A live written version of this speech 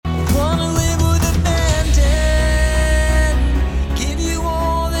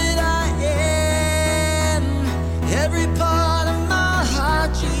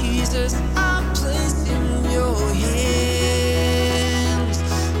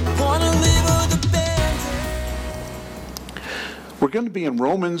going to be in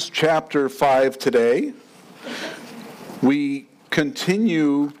Romans chapter 5 today. We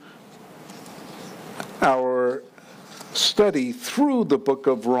continue our study through the book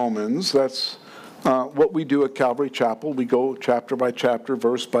of Romans. That's what we do at Calvary Chapel. We go chapter by chapter,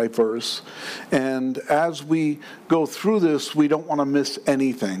 verse by verse. And as we go through this, we don't want to miss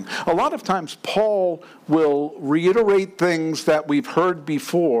anything. A lot of times Paul will reiterate things that we've heard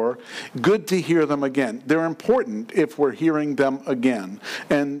before. Good to hear them again. They're important if we're hearing them again.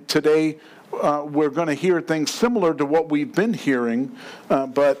 And today we're going to hear things similar to what we've been hearing,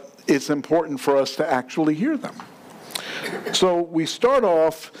 but it's important for us to actually hear them. So we start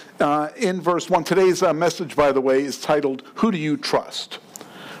off in verse 1. Today's message, by the way, is titled, Who Do You Trust?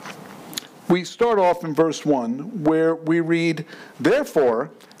 We start off in verse 1 where we read,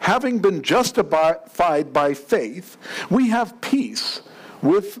 Therefore, having been justified by faith, we have peace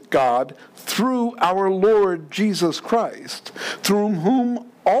with God through our Lord Jesus Christ, through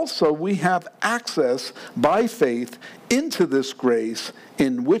whom also we have access by faith into this grace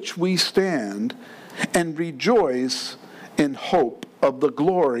in which we stand and rejoice in hope of the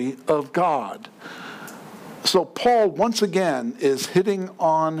glory of God. So Paul, once again, is hitting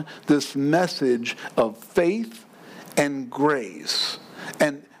on this message of faith and grace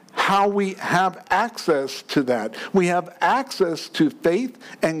and how we have access to that. We have access to faith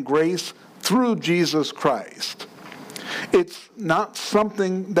and grace through Jesus Christ. It's not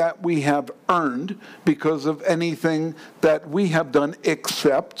something that we have earned because of anything that we have done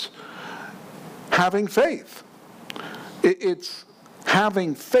except having faith. It's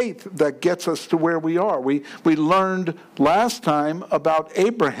having faith that gets us to where we are. We learned last time about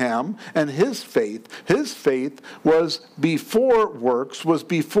Abraham and his faith. His faith was before works, was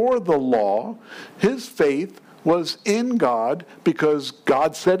before the law. His faith was in God because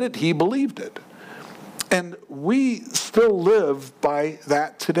God said it, he believed it. And we still live by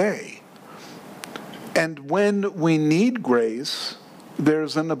that today. And when we need grace,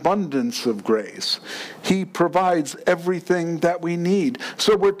 there's an abundance of grace. He provides everything that we need.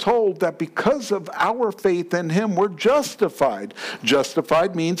 So we're told that because of our faith in him, we're justified.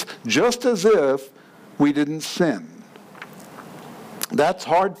 Justified means just as if we didn't sin. That's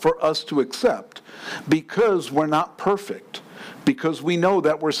hard for us to accept because we're not perfect. Because we know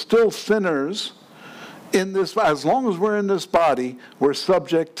that we're still sinners in this. As long as we're in this body, we're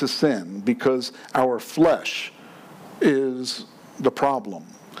subject to sin because our flesh is the problem,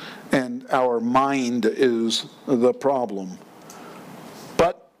 and our mind is the problem.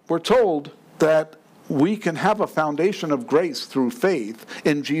 But we're told that we can have a foundation of grace through faith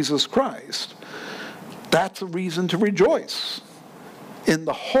in Jesus Christ. That's a reason to rejoice in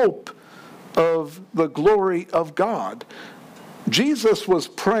the hope of the glory of God. Jesus was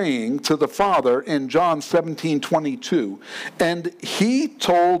praying to the Father in John 17:22, and he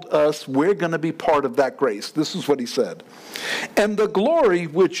told us we're going to be part of that grace. This is what he said. And the glory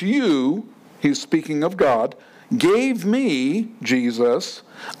which you, he's speaking of God, gave me, Jesus,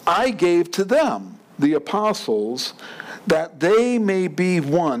 I gave to them, the apostles, that they may be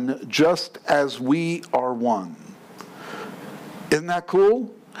one just as we are one. Isn't that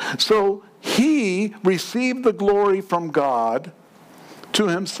cool? So he received the glory from God to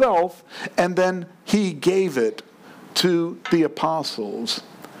himself, and then he gave it to the apostles.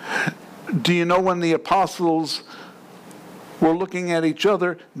 Do you know when the apostles were looking at each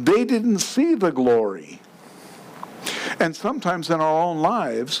other, they didn't see the glory? And sometimes in our own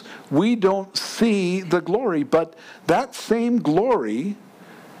lives, we don't see the glory, but that same glory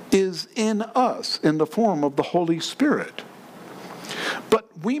is in us in the form of the Holy Spirit. But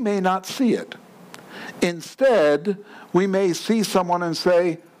we may not see it. Instead, we may see someone and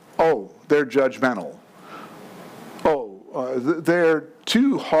say, oh, they're judgmental. Oh, they're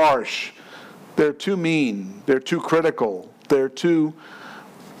too harsh. They're too mean. They're too critical. They're too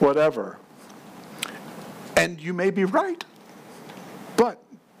whatever. And you may be right. But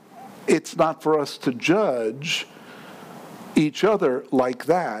it's not for us to judge each other like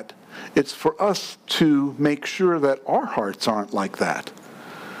that. It's for us to make sure that our hearts aren't like that.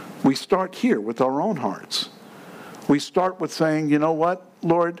 We start here with our own hearts. We start with saying, you know what,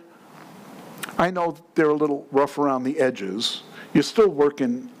 Lord, I know they're a little rough around the edges. You're still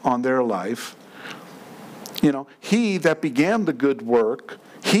working on their life. You know, he that began the good work,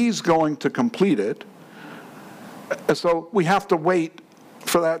 he's going to complete it. So we have to wait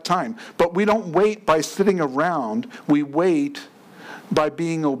for that time. But we don't wait by sitting around. We wait by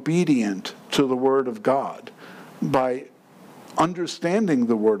being obedient to the Word of God, by understanding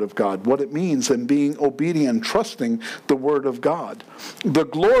the Word of God, what it means, and being obedient, trusting the Word of God. The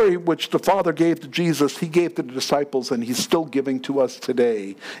glory which the Father gave to Jesus, he gave to the disciples, and he's still giving to us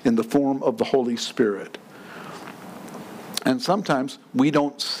today in the form of the Holy Spirit. And sometimes we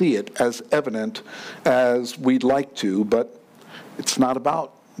don't see it as evident as we'd like to, but it's not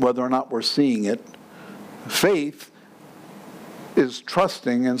about whether or not we're seeing it. Faith is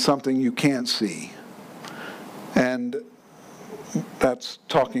trusting in something you can't see. And that's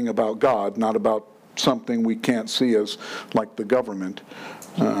talking about God, not about something we can't see as like the government.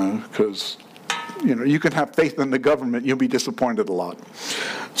 Because, you can have faith in the government, you'll be disappointed a lot.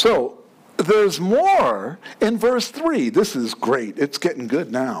 So, there's more in verse 3. This is great. It's getting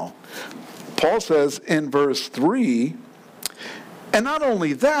good now. Paul says in verse 3, and not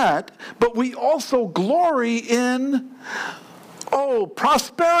only that, but we also glory in,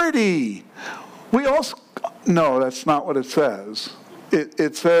 prosperity. No, that's not what it says.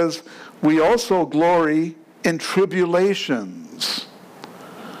 It says, we also glory in tribulations.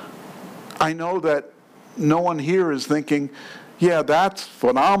 I know that no one here is thinking, yeah, that's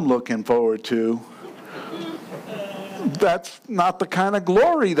what I'm looking forward to. That's not the kind of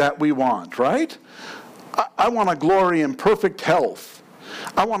glory that we want, right? I want to glory in perfect health.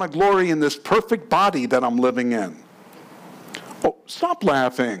 I want to glory in this perfect body that I'm living in. Oh, stop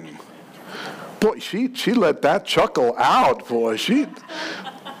laughing. Boy, she let that chuckle out, boy.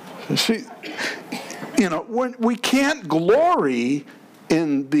 When we can't glory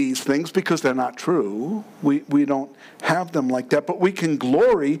in these things because they're not true. We don't have them like that, but we can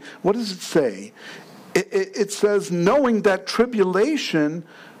glory. What does it say? It says, knowing that tribulation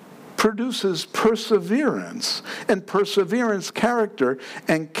produces perseverance, and perseverance, character,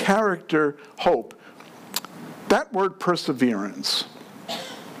 and character, hope. That word perseverance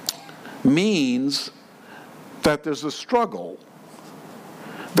means that there's a struggle,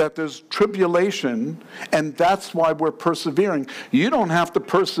 that there's tribulation, and that's why we're persevering. You don't have to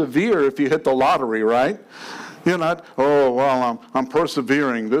persevere if you hit the lottery, right? You're not, I'm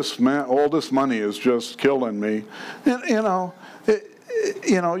persevering. All this money is just killing me. You're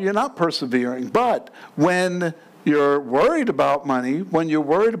not persevering. But when you're worried about money, when you're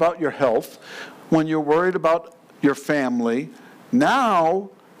worried about your health, when you're worried about your family, now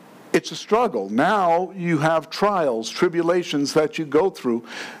it's a struggle. Now you have trials, tribulations that you go through.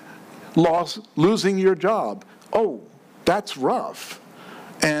 Losing your job. Oh, that's rough.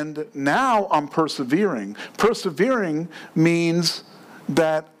 And now I'm persevering. Persevering means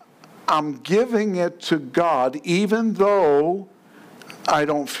that I'm giving it to God even though I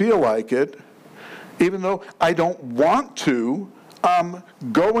don't feel like it, even though I don't want to. I'm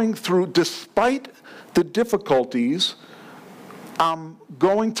going through, despite the difficulties, I'm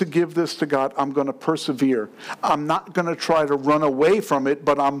going to give this to God. I'm going to persevere. I'm not going to try to run away from it,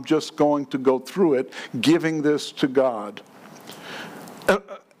 but I'm just going to go through it, giving this to God.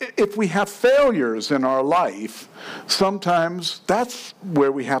 If we have failures in our life, sometimes that's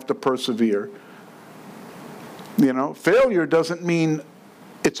where we have to persevere. Failure doesn't mean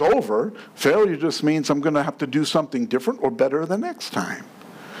it's over. Failure just means I'm going to have to do something different or better the next time.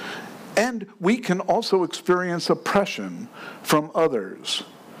 And we can also experience oppression from others.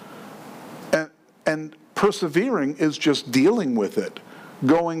 And persevering is just dealing with it,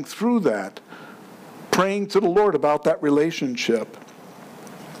 going through that, praying to the Lord about that relationship.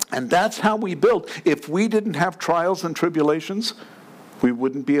 And that's how we build. If we didn't have trials and tribulations, we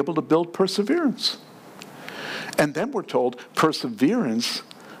wouldn't be able to build perseverance. And then we're told perseverance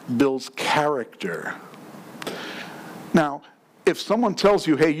builds character. Now, if someone tells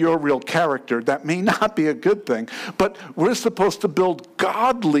you, hey, you're a real character, that may not be a good thing, but we're supposed to build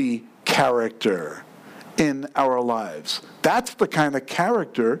godly character in our lives. That's the kind of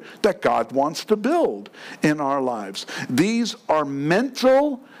character that God wants to build in our lives. These are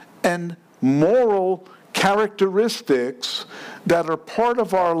mental and moral characteristics that are part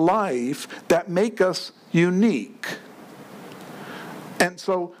of our life that make us unique. And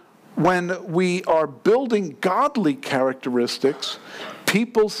so when we are building godly characteristics,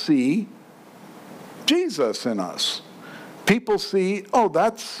 people see Jesus in us. People see, oh,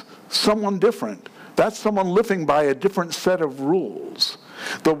 that's someone different. That's someone living by a different set of rules.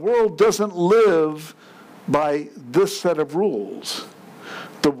 The world doesn't live by this set of rules.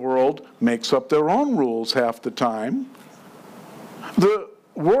 The world makes up their own rules half the time. The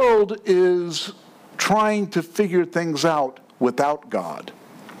world is trying to figure things out without God.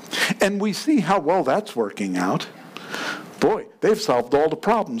 And we see how well that's working out. Boy, they've solved all the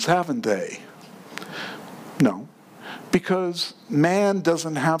problems, haven't they? No, because man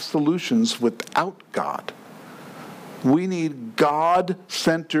doesn't have solutions without God. We need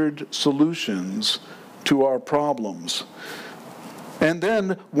God-centered solutions to our problems. And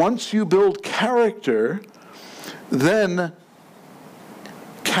then once you build character, then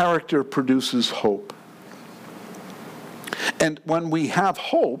character produces hope. And when we have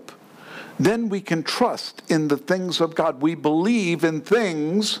hope, then we can trust in the things of God. We believe in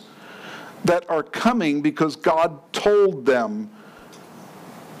things that are coming because God told them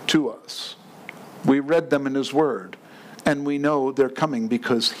to us. We read them in His Word, and we know they're coming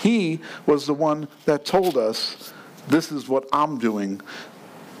because He was the one that told us, this is what I'm doing.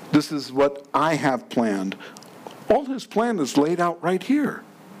 This is what I have planned. All His plan is laid out right here.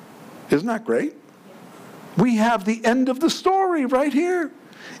 Isn't that great? We have the end of the story right here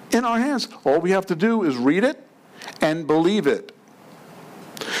in our hands. All we have to do is read it and believe it.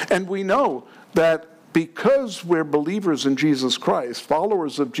 And we know that because we're believers in Jesus Christ,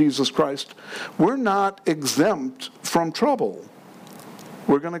 followers of Jesus Christ, we're not exempt from trouble.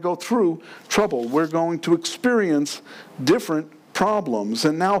 We're going to go through trouble. We're going to experience different problems.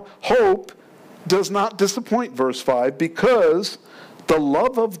 And now hope does not disappoint, verse 5, because the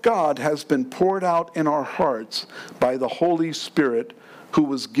love of God has been poured out in our hearts by the Holy Spirit who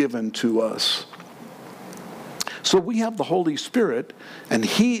was given to us. So we have the Holy Spirit, and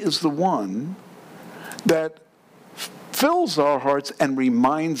He is the one that fills our hearts and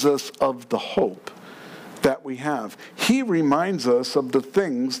reminds us of the hope that we have. He reminds us of the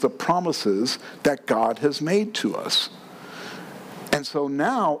things, the promises that God has made to us. And so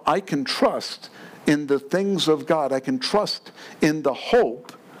now I can trust in the things of God. I can trust in the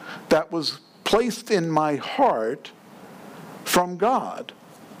hope that was placed in my heart from God.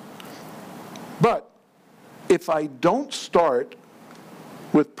 But if I don't start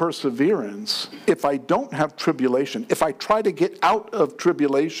with perseverance, if I don't have tribulation, if I try to get out of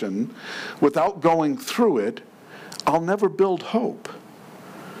tribulation without going through it, I'll never build hope.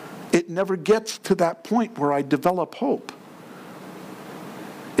 It never gets to that point where I develop hope.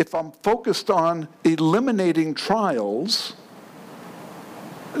 If I'm focused on eliminating trials,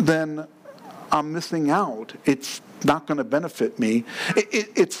 then I'm missing out. It's not going to benefit me.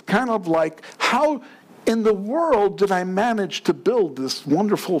 It's kind of like, how in the world did I manage to build this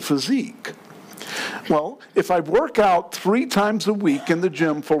wonderful physique? Well, if I work out 3 times a week in the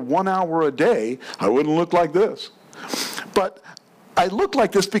gym for 1 hour a day, I wouldn't look like this. But I look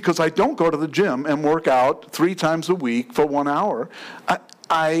like this because I don't go to the gym and work out 3 times a week for 1 hour.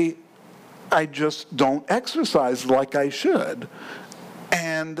 I just don't exercise like I should.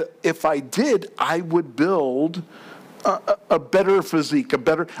 And if I did, I would build a better physique,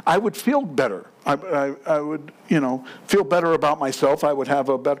 I would feel better. I would, feel better about myself. I would have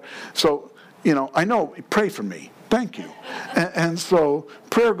a better, so, I know, pray for me. Thank you. And so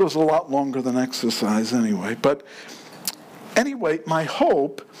prayer goes a lot longer than exercise anyway. But anyway, my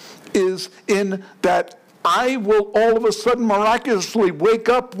hope is in that I will all of a sudden miraculously wake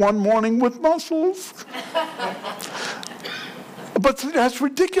up one morning with muscles. But that's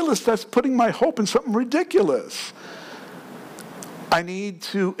ridiculous. That's putting my hope in something ridiculous. I need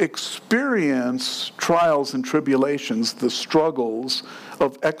to experience trials and tribulations, the struggles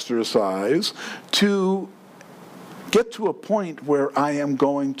of exercise, to get to a point where I am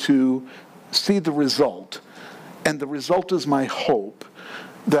going to see the result. And the result is my hope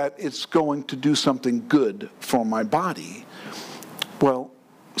that it's going to do something good for my body. Well,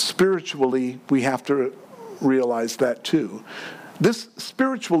 spiritually, we have to realize that too. This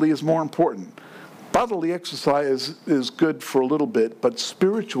spiritually is more important. Bodily exercise is good for a little bit, but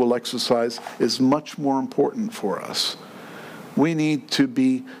spiritual exercise is much more important for us. We need to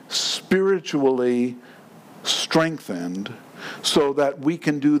be spiritually strengthened so that we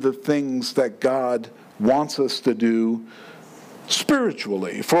can do the things that God wants us to do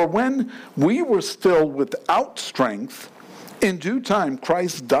spiritually. For when we were still without strength, in due time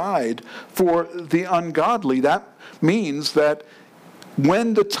Christ died for the ungodly. That means that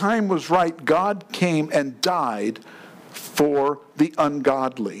when the time was right, God came and died for the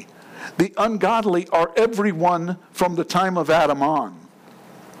ungodly. The ungodly are everyone from the time of Adam on.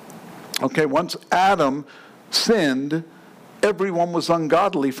 Okay, once Adam sinned, everyone was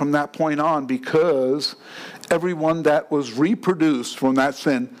ungodly from that point on, because everyone that was reproduced from that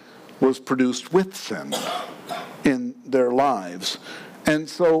sin was produced with sin in their lives. And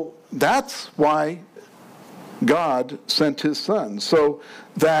so that's why God sent his Son, so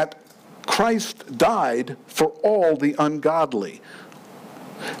that Christ died for all the ungodly.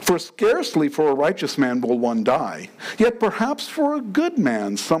 For scarcely for a righteous man will one die, yet perhaps for a good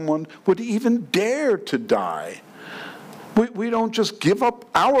man someone would even dare to die. We don't just give up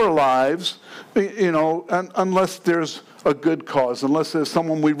our lives, unless there's a good cause, unless there's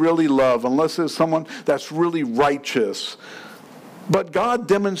someone we really love, unless there's someone that's really righteous. But God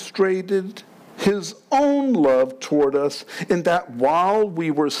demonstrated his own love toward us in that while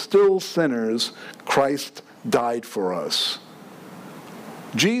we were still sinners, Christ died for us.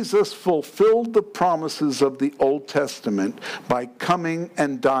 Jesus fulfilled the promises of the Old Testament by coming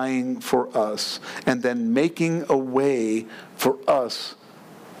and dying for us, and then making a way for us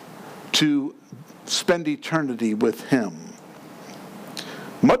to spend eternity with him.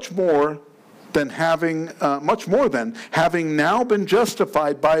 Much more than having now been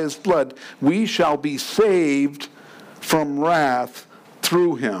justified by his blood, we shall be saved from wrath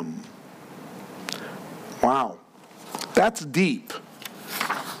through him. Wow, that's deep.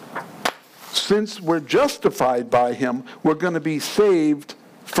 Since we're justified by him, we're going to be saved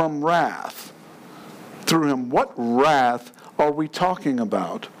from wrath through him. What wrath are we talking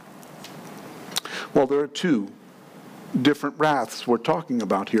about? Well, there are two different wraths we're talking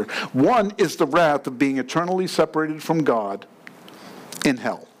about here. One is the wrath of being eternally separated from God in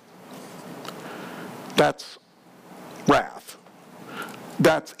hell. That's wrath.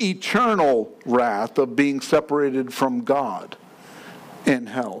 That's eternal wrath of being separated from God in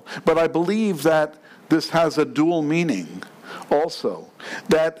hell. But I believe that this has a dual meaning also,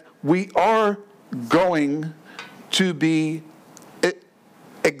 that we are going to be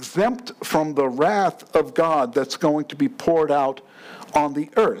exempt from the wrath of God that's going to be poured out on the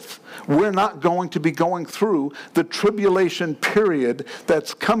earth. We're not going to be going through the tribulation period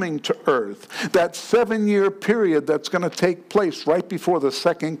that's coming to earth, that 7-year period that's going to take place right before the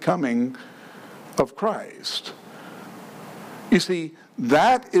second coming of Christ. You see,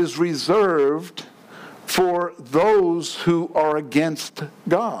 that is reserved for those who are against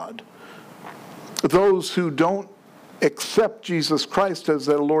God, those who don't accept Jesus Christ as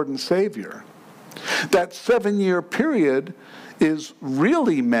their Lord and Savior. That 7-year period is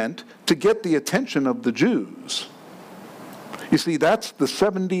really meant to get the attention of the Jews. You see, that's the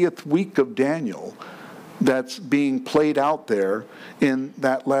 70th week of Daniel that's being played out there in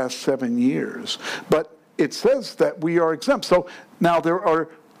that last 7 years. But it says that we are exempt. So now there are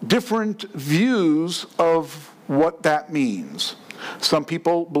different views of what that means. Some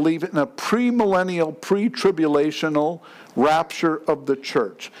people believe in a premillennial, pre-tribulational rapture of the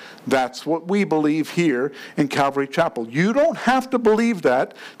church. That's what we believe here in Calvary Chapel. You don't have to believe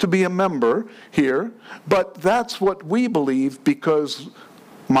that to be a member here, but that's what we believe because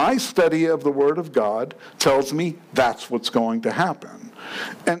my study of the Word of God tells me that's what's going to happen.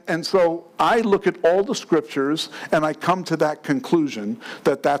 And so I look at all the scriptures and I come to that conclusion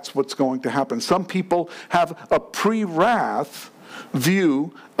that that's what's going to happen. Some people have a pre-wrath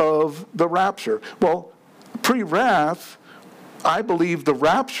view of the rapture. Well, pre-wrath, I believe the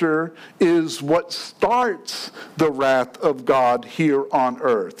rapture is what starts the wrath of God here on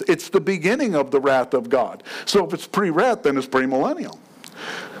earth. It's the beginning of the wrath of God. So if it's pre-wrath, then it's premillennial.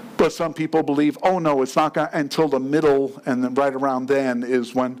 But some people believe, oh no, it's not until the middle, and then right around then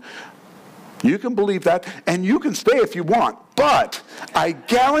is when. You can believe that, and you can stay if you want. But I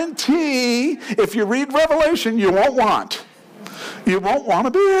guarantee, if you read Revelation, you won't want. You won't want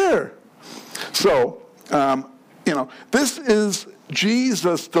to be here. So, this is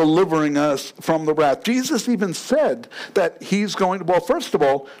Jesus delivering us from the wrath. Jesus even said that he's going to, well, first of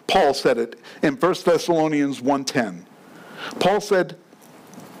all, Paul said it in 1 Thessalonians 1:10. Paul said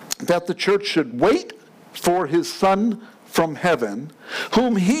that the church should wait for his Son from heaven,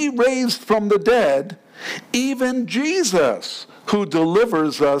 whom he raised from the dead, even Jesus, who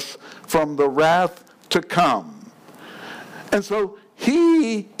delivers us from the wrath to come. And so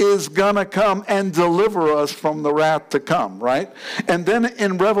he is going to come and deliver us from the wrath to come, right? And then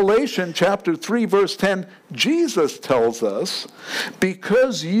in Revelation chapter 3, verse 10, Jesus tells us,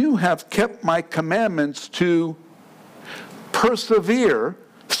 because you have kept my commandments to persevere,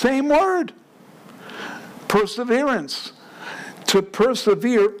 same word, perseverance. To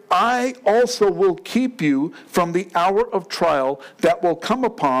persevere, I also will keep you from the hour of trial that will come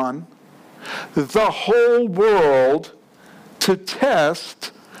upon the whole world to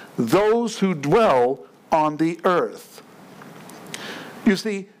test those who dwell on the earth. You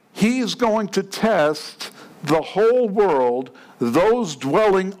see, he is going to test the whole world, those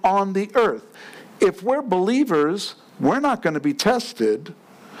dwelling on the earth. If we're believers, we're not going to be tested,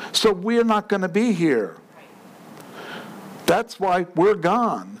 so we're not going to be here. That's why we're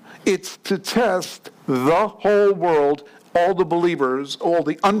gone. It's to test the whole world, all the believers, all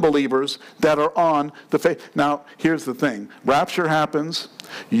the unbelievers that are on the faith. Now, here's the thing. Rapture happens.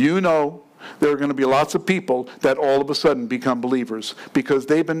 You know there are going to be lots of people that all of a sudden become believers because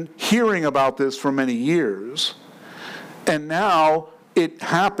they've been hearing about this for many years. And now it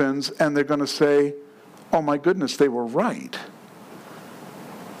happens and they're going to say, oh my goodness, they were right.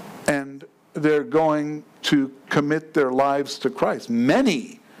 And they're going to commit their lives to Christ.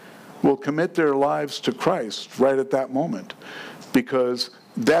 Many will commit their lives to Christ right at that moment, because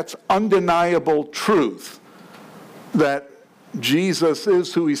that's undeniable truth that Jesus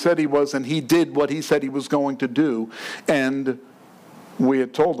is who he said he was, and he did what he said he was going to do, and we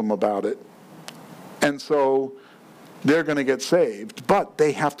had told them about it. And so they're going to get saved, but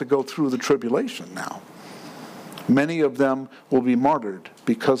they have to go through the tribulation now. Many of them will be martyred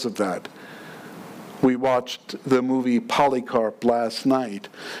because of that. We watched the movie Polycarp last night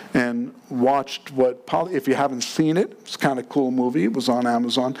and watched if you haven't seen it, it's a kind of cool movie. It was on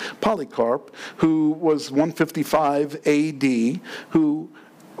Amazon. Polycarp, who was 155 AD, who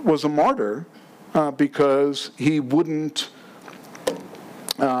was a martyr because he wouldn't,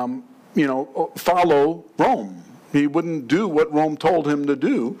 follow Rome. He wouldn't do what Rome told him to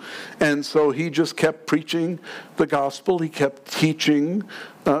do. And so he just kept preaching the gospel. He kept teaching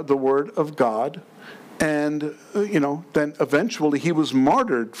the word of God. And, then eventually he was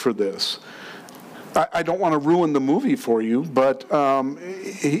martyred for this. I don't want to ruin the movie for you, but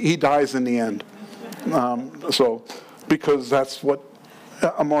he dies in the end. Because that's what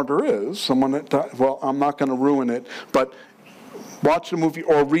a martyr is. Someone that died. Well, I'm not going to ruin it, but watch the movie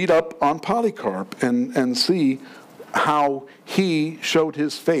or read up on Polycarp and see how he showed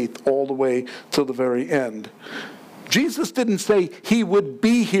his faith all the way to the very end. Jesus didn't say he would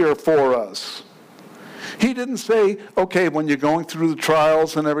be here for us. He didn't say, okay, when you're going through the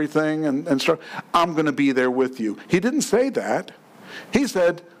trials and everything and stuff, I'm going to be there with you. He didn't say that. He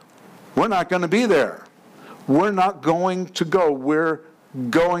said, we're not going to be there. We're not going to go. We're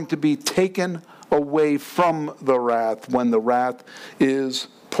going to be taken away from the wrath when the wrath is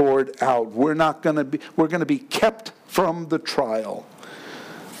poured out. We're going to be kept from the trial.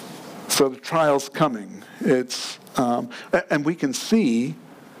 So the trial's coming. And we can see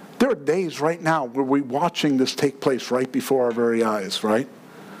there are days right now where we're watching this take place right before our very eyes, right?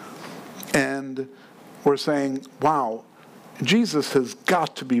 And we're saying, wow, Jesus has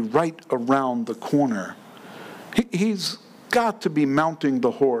got to be right around the corner. He's got to be mounting the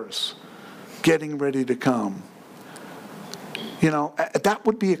horse, getting ready to come. That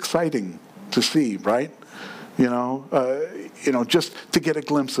would be exciting to see, right? Just to get a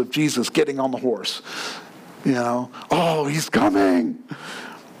glimpse of Jesus getting on the horse. Oh, he's coming.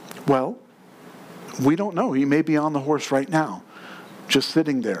 Well, we don't know. He may be on the horse right now, just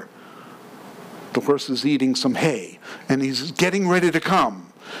sitting there. The horse is eating some hay, and he's getting ready to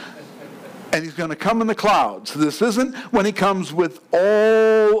come. And he's going to come in the clouds. This isn't when he comes with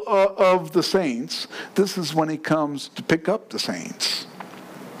all of the saints. This is when he comes to pick up the saints.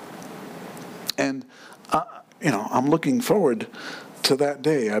 And, I'm looking forward to that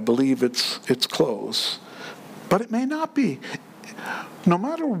day. I believe it's close. But it may not be. No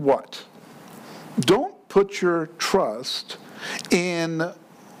matter what, don't put your trust in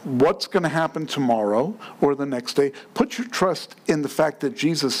what's going to happen tomorrow or the next day. Put your trust in the fact that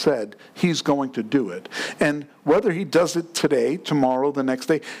Jesus said he's going to do it. And whether he does it today, tomorrow, the next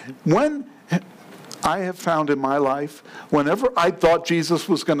day, when I have found in my life, whenever I thought Jesus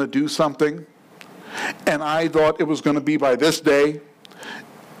was going to do something, and I thought it was going to be by this day,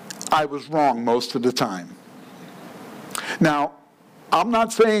 I was wrong most of the time. Now, I'm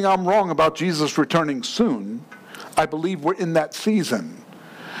not saying I'm wrong about Jesus returning soon. I believe we're in that season.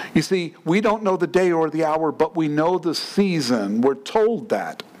 You see, we don't know the day or the hour, but we know the season. We're told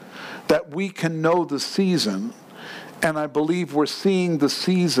that we can know the season. And I believe we're seeing the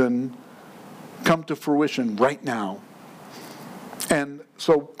season come to fruition right now. And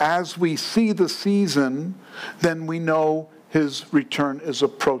so as we see the season, then we know his return is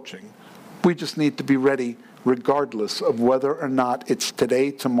approaching. We just need to be ready regardless of whether or not it's today,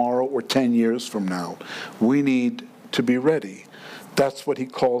 tomorrow, or 10 years from now. We need to be ready. That's what he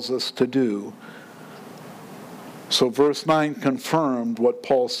calls us to do. So verse 9 confirmed what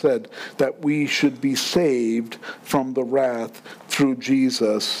Paul said, that we should be saved from the wrath through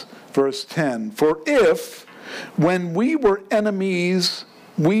Jesus. Verse 10, for if, when we were enemies,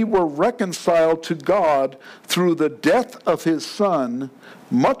 we were reconciled to God through the death of his Son,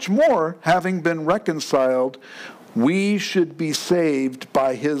 much more, having been reconciled, we should be saved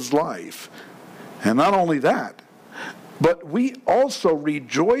by his life. And not only that, but we also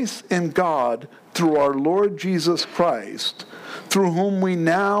rejoice in God through our Lord Jesus Christ, through whom we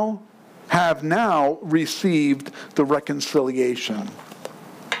have now received the reconciliation.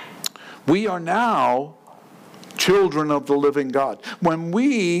 We are now children of the living God. When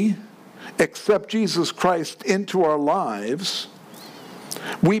we accept Jesus Christ into our lives,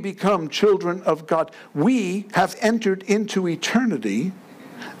 we become children of God. We have entered into eternity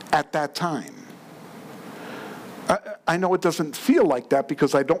at that time. I know it doesn't feel like that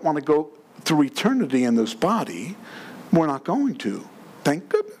because I don't want to go through eternity in this body. We're not going to. Thank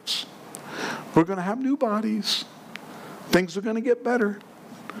goodness. We're going to have new bodies. Things are going to get better.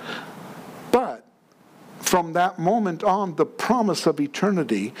 But from that moment on, the promise of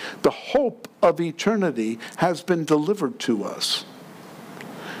eternity, the hope of eternity has been delivered to us.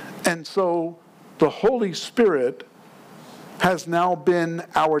 And so the Holy Spirit has now been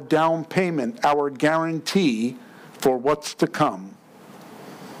our down payment, our guarantee for what's to come.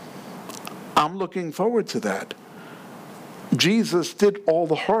 I'm looking forward to that. Jesus did all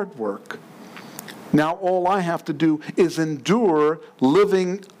the hard work. Now all I have to do is endure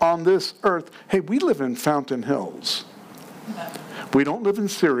living on this earth. Hey, we live in Fountain Hills. We don't live in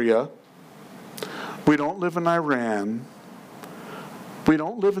Syria. We don't live in Iran. We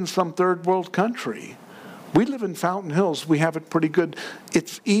don't live in some third world country. We live in Fountain Hills. We have it pretty good.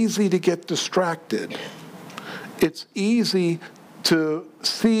 It's easy to get distracted. It's easy to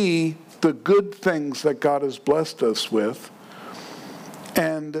see the good things that God has blessed us with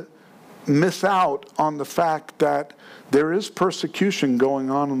and miss out on the fact that there is persecution going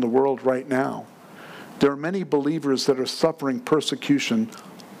on in the world right now. There are many believers that are suffering persecution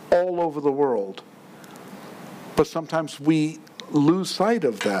all over the world. But sometimes we lose sight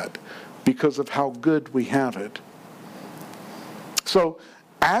of that because of how good we have it. So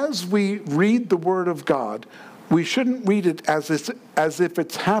as we read the Word of God, we shouldn't read it as if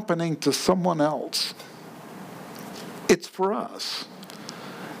it's happening to someone else. It's for us.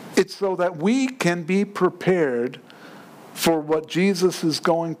 It's so that we can be prepared for what Jesus is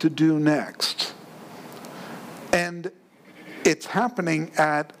going to do next. And it's happening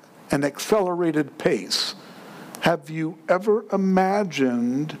at an accelerated pace. Have you ever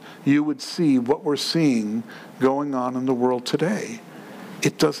imagined you would see what we're seeing going on in the world today?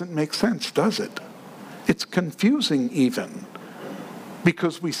 It doesn't make sense, does it? It's confusing even,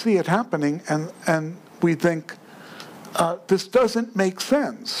 because we see it happening and we think, this doesn't make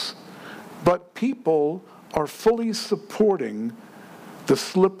sense. But people are fully supporting the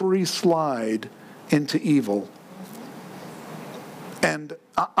slippery slide into evil. And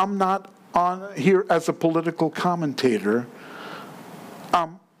I'm not on here as a political commentator.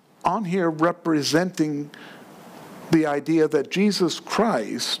 I'm on here representing the idea that Jesus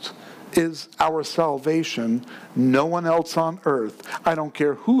Christ is our salvation, no one else on earth. I don't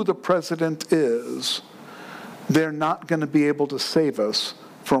care who the president is. They're not going to be able to save us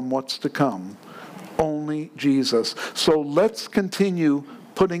from what's to come. Only Jesus. So let's continue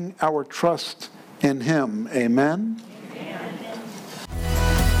putting our trust in Him. Amen?